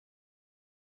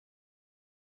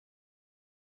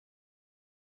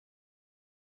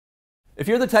If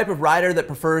you're the type of rider that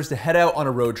prefers to head out on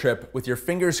a road trip with your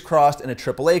fingers crossed and a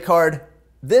AAA card,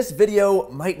 this video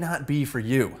might not be for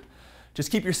you. Just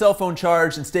keep your cell phone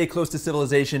charged and stay close to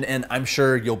civilization, and I'm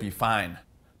sure you'll be fine.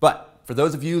 But for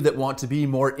those of you that want to be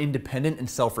more independent and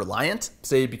self-reliant,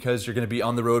 say because you're going to be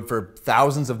on the road for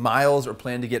thousands of miles or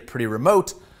plan to get pretty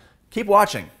remote, keep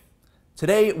watching.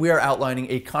 Today, we are outlining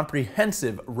a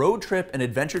comprehensive road trip and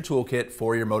adventure toolkit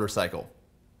for your motorcycle.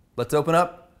 Let's open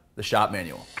up the shop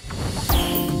manual.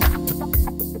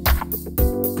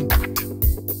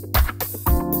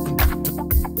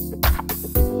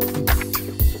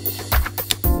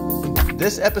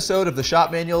 This episode of the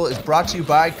Shop Manual is brought to you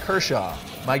by Kershaw,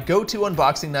 my go-to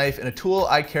unboxing knife and a tool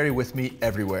I carry with me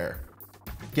everywhere.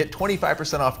 Get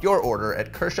 25% off your order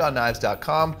at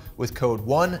KershawKnives.com with code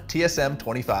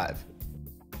 1TSM25.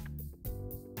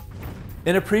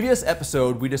 In a previous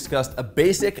episode, we discussed a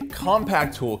basic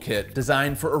compact toolkit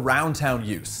designed for around town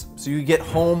use, so you get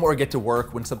home or get to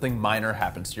work when something minor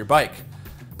happens to your bike.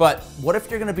 But what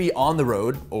if you're going to be on the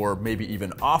road, or maybe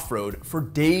even off-road, for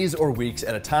days or weeks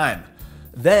at a time?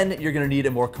 Then you're going to need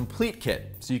a more complete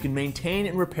kit so you can maintain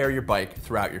and repair your bike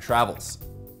throughout your travels.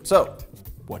 So,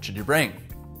 what should you bring?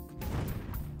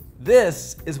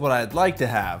 This is what I'd like to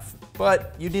have,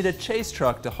 but you need a chase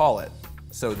truck to haul it.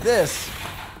 So this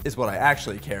is what I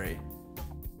actually carry.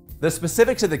 The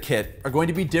specifics of the kit are going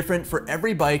to be different for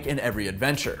every bike and every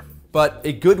adventure, but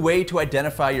a good way to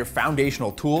identify your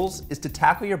foundational tools is to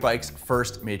tackle your bike's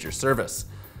first major service.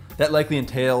 That likely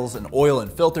entails an oil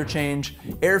and filter change,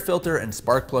 air filter and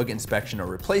spark plug inspection or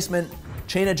replacement,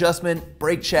 chain adjustment,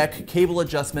 brake check, cable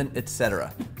adjustment,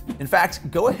 etc. In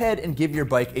fact, go ahead and give your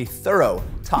bike a thorough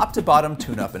top to bottom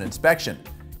tune-up and inspection,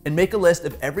 and make a list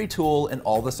of every tool and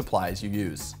all the supplies you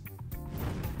use.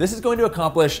 This is going to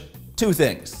accomplish two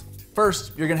things.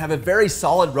 First, you're going to have a very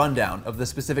solid rundown of the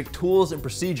specific tools and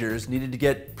procedures needed to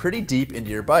get pretty deep into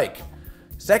your bike.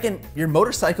 Second, your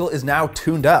motorcycle is now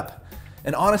tuned up.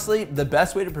 And honestly, the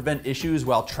best way to prevent issues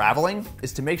while traveling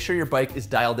is to make sure your bike is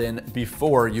dialed in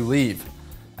before you leave.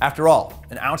 After all,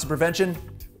 an ounce of prevention,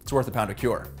 it's worth a pound of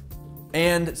cure.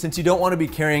 And since you don't want to be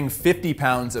carrying 50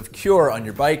 pounds of cure on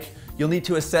your bike, you'll need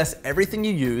to assess everything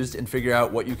you used and figure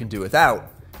out what you can do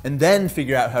without, and then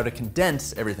figure out how to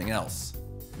condense everything else.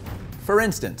 For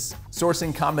instance,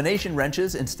 sourcing combination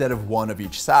wrenches instead of one of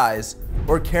each size,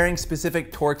 or carrying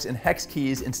specific Torx and hex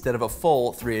keys instead of a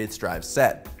full 3/8 drive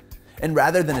set. And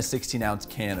rather than a 16-ounce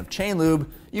can of chain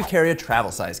lube, you carry a travel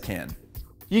size can.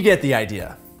 You get the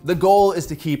idea. The goal is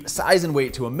to keep size and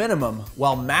weight to a minimum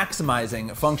while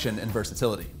maximizing function and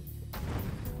versatility.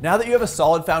 Now that you have a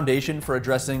solid foundation for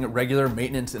addressing regular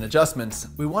maintenance and adjustments,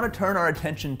 we want to turn our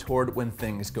attention toward when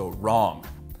things go wrong.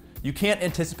 You can't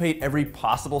anticipate every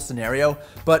possible scenario,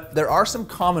 but there are some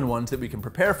common ones that we can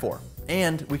prepare for,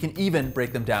 and we can even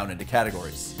break them down into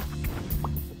categories.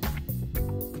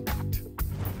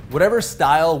 Whatever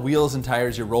style wheels and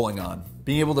tires you're rolling on,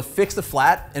 being able to fix the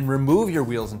flat and remove your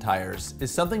wheels and tires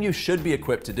is something you should be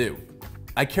equipped to do.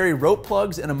 I carry rope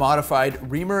plugs and a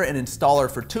modified reamer and installer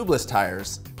for tubeless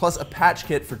tires, plus a patch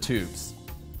kit for tubes.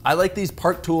 I like these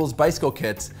Park Tools bicycle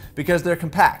kits because they're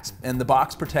compact and the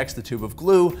box protects the tube of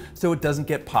glue so it doesn't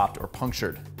get popped or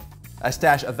punctured. I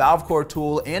stash a valve core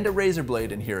tool and a razor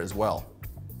blade in here as well.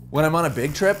 When I'm on a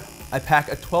big trip, I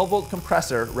pack a 12-volt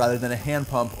compressor rather than a hand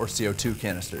pump or CO2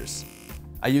 canisters.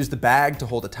 I use the bag to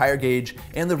hold a tire gauge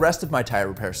and the rest of my tire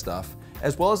repair stuff,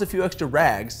 as well as a few extra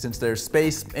rags since there's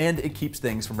space and it keeps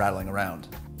things from rattling around.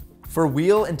 For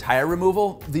wheel and tire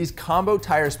removal, these combo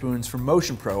tire spoons from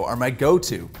Motion Pro are my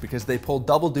go-to because they pull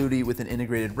double duty with an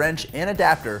integrated wrench and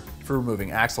adapter for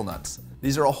removing axle nuts.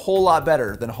 These are a whole lot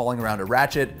better than hauling around a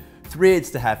ratchet,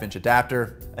 3/8 to 1/2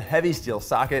 adapter, a heavy steel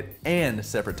socket, and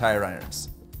separate tire irons.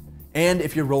 And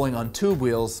if you're rolling on tube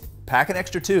wheels, pack an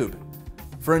extra tube.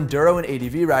 For enduro and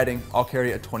ADV riding, I'll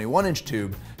carry a 21-inch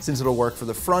tube since it'll work for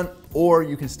the front, or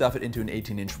you can stuff it into an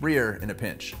 18-inch rear in a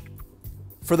pinch.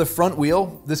 For the front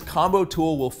wheel, this combo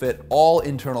tool will fit all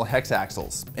internal hex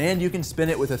axles, and you can spin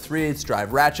it with a 3/8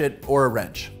 drive ratchet or a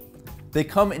wrench. They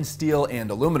come in steel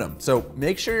and aluminum, so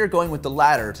make sure you're going with the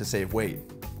latter to save weight.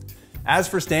 As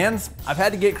for stands, I've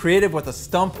had to get creative with a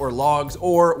stump or logs,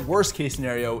 or worst case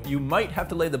scenario, you might have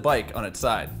to lay the bike on its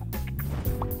side.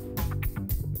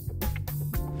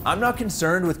 I'm not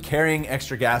concerned with carrying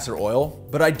extra gas or oil,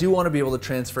 but I do want to be able to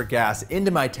transfer gas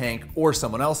into my tank or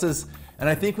someone else's, and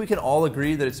I think we can all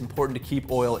agree that it's important to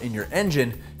keep oil in your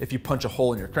engine if you punch a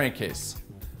hole in your crankcase.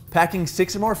 Packing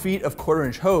 6 or more feet of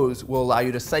 1/4-inch hose will allow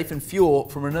you to siphon fuel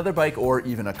from another bike or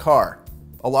even a car.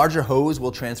 A larger hose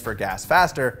will transfer gas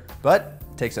faster, but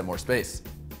takes up more space.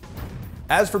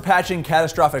 As for patching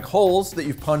catastrophic holes that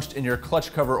you've punched in your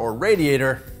clutch cover or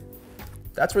radiator,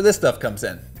 that's where this stuff comes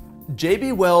in.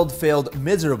 JB Weld failed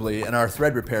miserably in our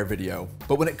thread repair video,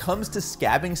 but when it comes to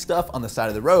scabbing stuff on the side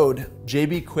of the road,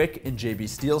 JB Kwik and JB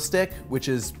SteelStik, which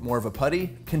is more of a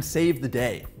putty, can save the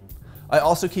day. I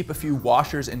also keep a few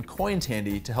washers and coins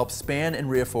handy to help span and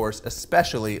reinforce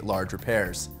especially large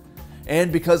repairs.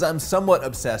 And because I'm somewhat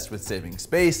obsessed with saving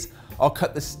space, I'll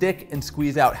cut the stick and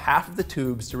squeeze out half of the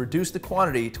tubes to reduce the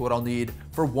quantity to what I'll need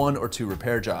for 1 or 2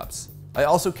 repair jobs. I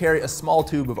also carry a small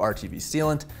tube of RTV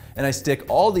sealant, and I stick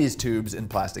all these tubes in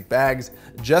plastic bags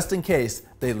just in case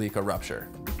they leak or rupture.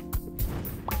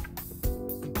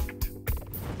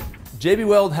 JB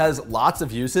Weld has lots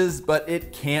of uses, but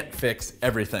it can't fix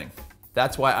everything.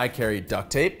 That's why I carry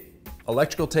duct tape,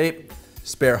 electrical tape,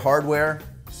 spare hardware,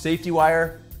 safety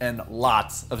wire, and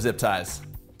lots of zip ties.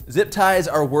 Zip ties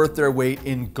are worth their weight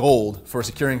in gold for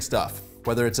securing stuff,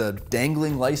 whether it's a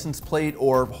dangling license plate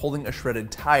or holding a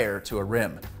shredded tire to a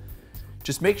rim.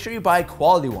 Just make sure you buy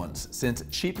quality ones, since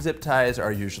cheap zip ties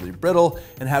are usually brittle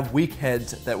and have weak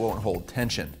heads that won't hold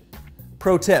tension.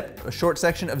 Pro tip, a short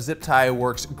section of zip tie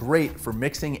works great for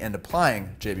mixing and applying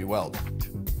JB Weld.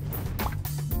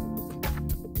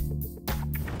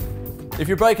 If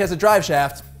your bike has a drive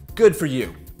shaft, good for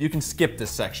you. You can skip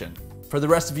this section. For the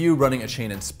rest of you running a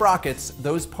chain and sprockets,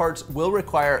 those parts will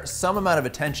require some amount of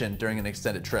attention during an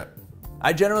extended trip.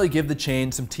 I generally give the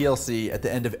chain some TLC at the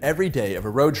end of every day of a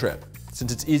road trip,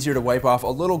 since it's easier to wipe off a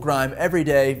little grime every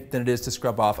day than it is to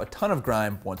scrub off a ton of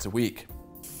grime once a week.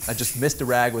 I just mist a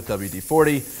rag with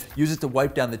WD-40, use it to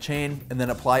wipe down the chain, and then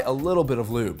apply a little bit of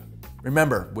lube.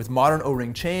 Remember, with modern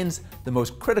O-ring chains, the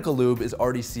most critical lube is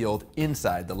already sealed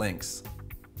inside the links.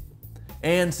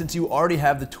 And since you already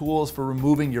have the tools for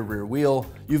removing your rear wheel,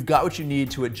 you've got what you need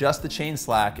to adjust the chain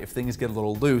slack if things get a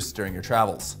little loose during your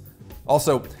travels.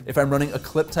 Also, if I'm running a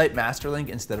clip-type master link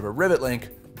instead of a rivet link,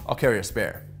 I'll carry a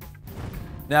spare.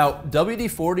 Now,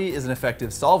 WD-40 is an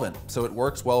effective solvent, so it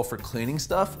works well for cleaning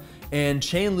stuff, and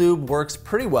chain lube works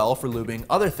pretty well for lubing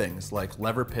other things like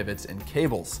lever pivots and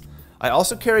cables. I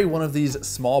also carry one of these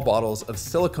small bottles of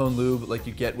silicone lube like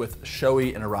you get with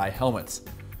Shoei and Arai helmets.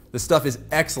 This stuff is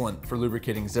excellent for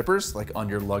lubricating zippers, like on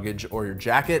your luggage or your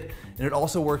jacket, and it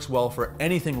also works well for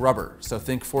anything rubber, so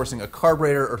think forcing a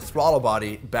carburetor or throttle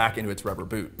body back into its rubber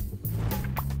boot.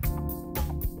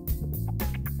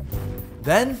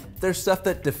 Then there's stuff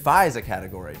that defies a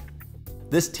category.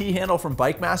 This T-handle from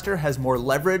BikeMaster has more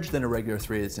leverage than a regular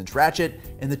 3/8" ratchet,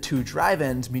 and the 2 drive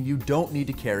ends mean you don't need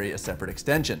to carry a separate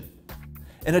extension.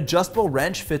 An adjustable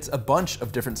wrench fits a bunch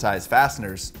of different size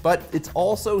fasteners, but it's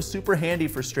also super handy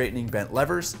for straightening bent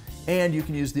levers, and you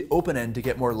can use the open end to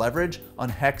get more leverage on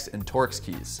hex and Torx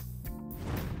keys.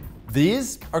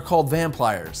 These are called van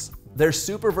pliers. They're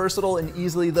super versatile and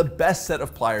easily the best set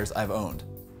of pliers I've owned.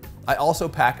 I also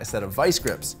pack a set of vice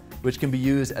grips, which can be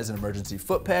used as an emergency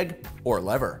foot peg or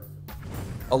lever.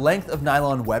 A length of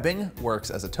nylon webbing works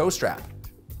as a toe strap.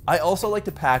 I also like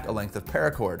to pack a length of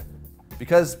paracord,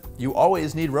 because you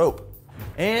always need rope.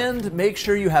 And make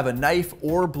sure you have a knife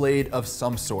or blade of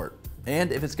some sort.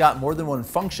 And if it's got more than one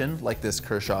function, like this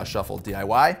Kershaw Shuffle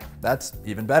DIY, that's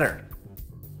even better.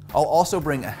 I'll also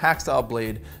bring a hacksaw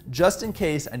blade just in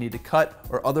case I need to cut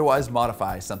or otherwise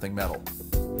modify something metal.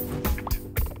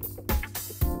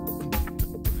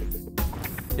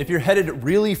 If you're headed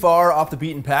really far off the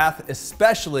beaten path,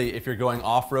 especially if you're going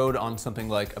off-road on something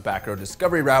like a backroad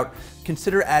discovery route,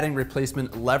 consider adding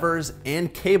replacement levers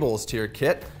and cables to your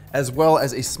kit, as well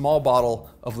as a small bottle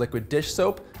of liquid dish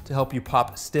soap to help you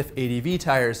pop stiff ADV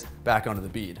tires back onto the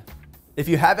bead. If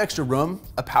you have extra room,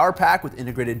 a power pack with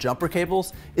integrated jumper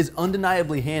cables is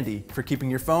undeniably handy for keeping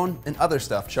your phone and other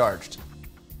stuff charged.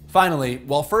 Finally,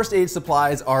 while first aid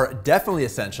supplies are definitely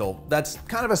essential, that's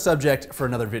kind of a subject for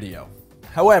another video.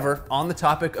 However, on the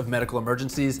topic of medical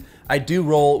emergencies, I do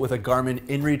roll with a Garmin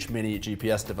InReach Mini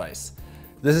GPS device.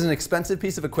 This is an expensive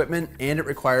piece of equipment and it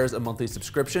requires a monthly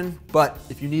subscription, but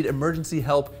if you need emergency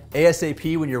help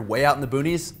ASAP when you're way out in the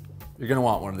boonies, you're gonna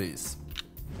want one of these.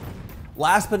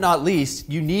 Last but not least,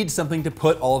 you need something to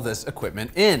put all of this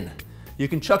equipment in. You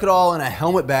can chuck it all in a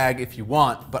helmet bag if you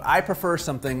want, but I prefer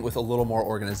something with a little more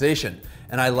organization,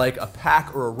 and I like a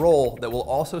pack or a roll that will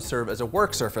also serve as a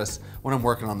work surface when I'm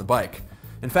working on the bike.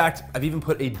 In fact, I've even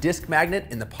put a disc magnet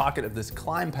in the pocket of this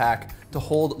climb pack to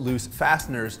hold loose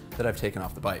fasteners that I've taken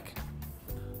off the bike.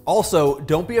 Also,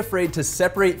 don't be afraid to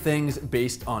separate things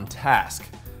based on task.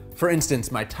 For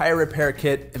instance, my tire repair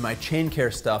kit and my chain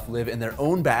care stuff live in their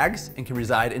own bags and can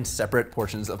reside in separate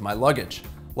portions of my luggage.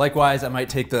 Likewise, I might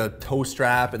take the toe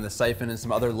strap and the siphon and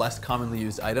some other less commonly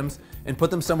used items and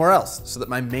put them somewhere else so that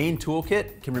my main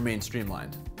toolkit can remain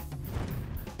streamlined.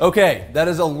 Okay, that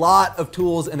is a lot of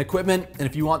tools and equipment, and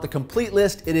if you want the complete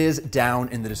list, it is down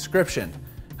in the description.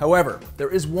 However,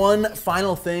 there is one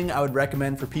final thing I would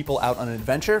recommend for people out on an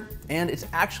adventure, and it's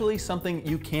actually something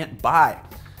you can't buy.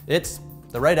 It's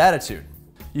the right attitude.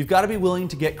 You've got to be willing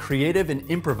to get creative and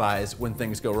improvise when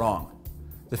things go wrong.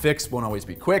 The fix won't always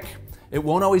be quick, it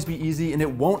won't always be easy, and it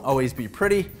won't always be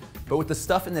pretty, but with the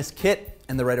stuff in this kit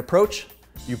and the right approach,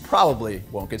 you probably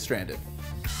won't get stranded.